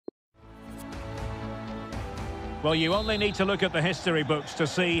Well, you only need to look at the history books to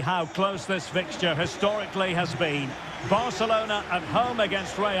see how close this fixture historically has been. Barcelona at home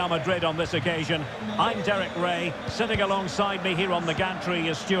against Real Madrid on this occasion. I'm Derek Ray. Sitting alongside me here on the gantry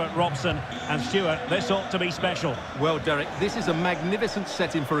is Stuart Robson. And Stuart, this ought to be special. Well, Derek, this is a magnificent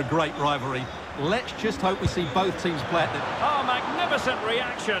setting for a great rivalry. Let's just hope we see both teams play at the... Oh, magnificent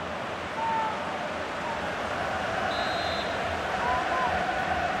reaction.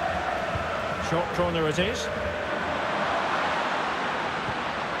 Short corner it is.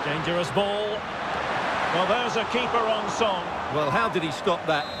 Dangerous ball. Well, there's a keeper on song. Well, how did he stop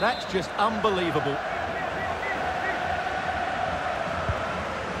that? That's just unbelievable.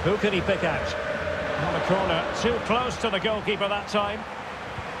 Who can he pick out? On the corner, too close to the goalkeeper that time.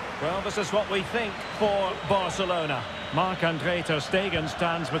 Well, this is what we think for Barcelona. Marc-Andre ter Stegen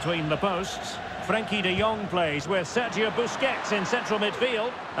stands between the posts. Frenkie de Jong plays with Sergio Busquets in central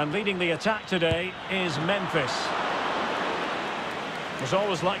midfield. And leading the attack today is Memphis. It's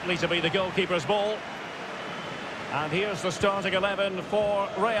always likely to be the goalkeeper's ball. And here's the starting 11 for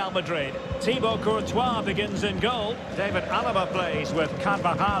Real Madrid. Thibaut Courtois begins in goal. David Alaba plays with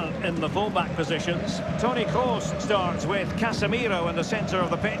Carvajal in the fullback positions. Toni Kroos starts with Casemiro in the centre of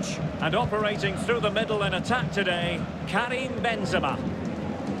the pitch. And operating through the middle in attack today, Karim Benzema.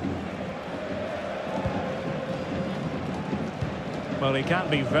 Well, he can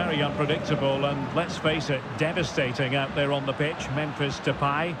be very unpredictable and, let's face it, devastating out there on the pitch. Memphis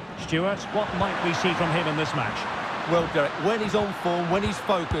Depay. Stuart, what might we see from him in this match? Well, Derek, when he's on form, when he's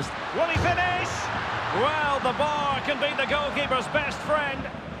focused... Will he finish? Well, the bar can be the goalkeeper's best friend.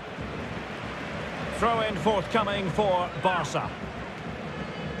 Throw-in forthcoming for Barca.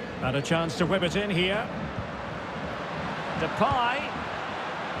 And a chance to whip it in here. Depay.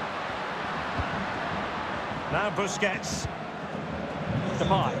 Now Busquets.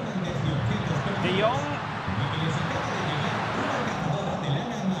 Depay. De Jong.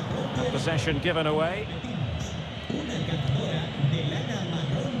 Possession given away.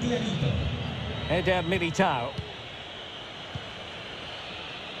 Eder Militao.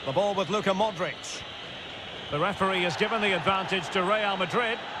 The ball with Luka Modric. The referee has given the advantage to Real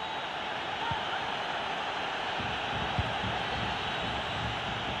Madrid.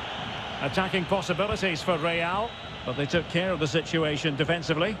 Attacking possibilities for Real, but they took care of the situation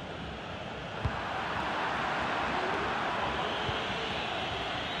defensively.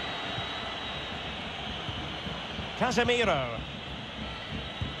 Casemiro.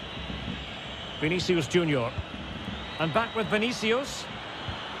 Vinicius Junior. And back with Vinicius.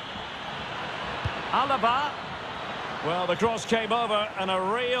 Alaba. Well, the cross came over and a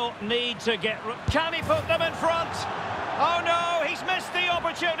real need to get... Can he put them in front? Oh no, he's missed the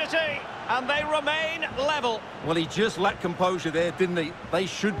opportunity. And they remain level. Well, he just lacked composure there, didn't he? They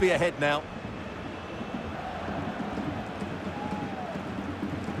should be ahead now.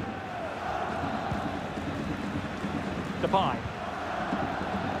 Depay.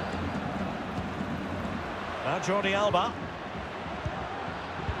 Now Jordi Alba.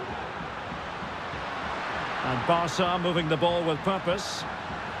 And Barca moving the ball with purpose.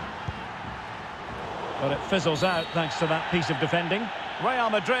 But it fizzles out thanks to that piece of defending. Real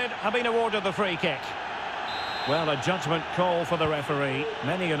Madrid have been awarded the free kick. Well, a judgment call for the referee.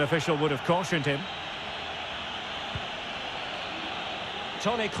 Many an official would have cautioned him.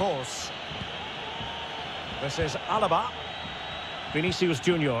 Toni Kroos. This is Alaba. Vinicius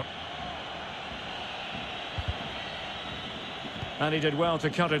Junior. And he did well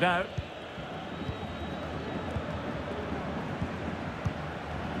to cut it out.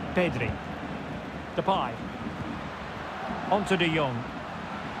 Pedri. Depay. On to De Jong.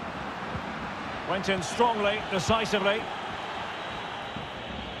 Went in strongly, decisively.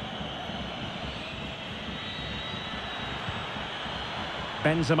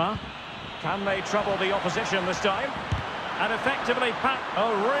 Benzema. Can they trouble the opposition this time? And effectively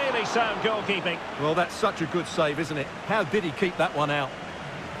really sound goalkeeping. Well, that's such a good save, isn't it? How did he keep that one out?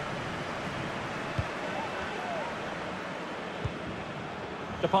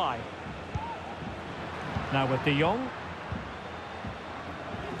 Depay. Now with De Jong.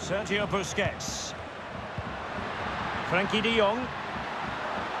 Sergio Busquets. Frenkie de Jong.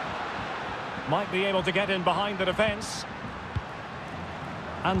 Might be able to get in behind the defence.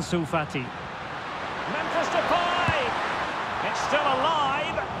 Ansu Fati. Memphis Depay. It's still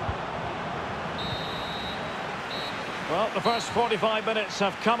alive. Well, the first 45 minutes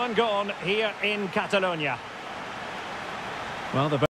have come and gone here in Catalonia. Well, the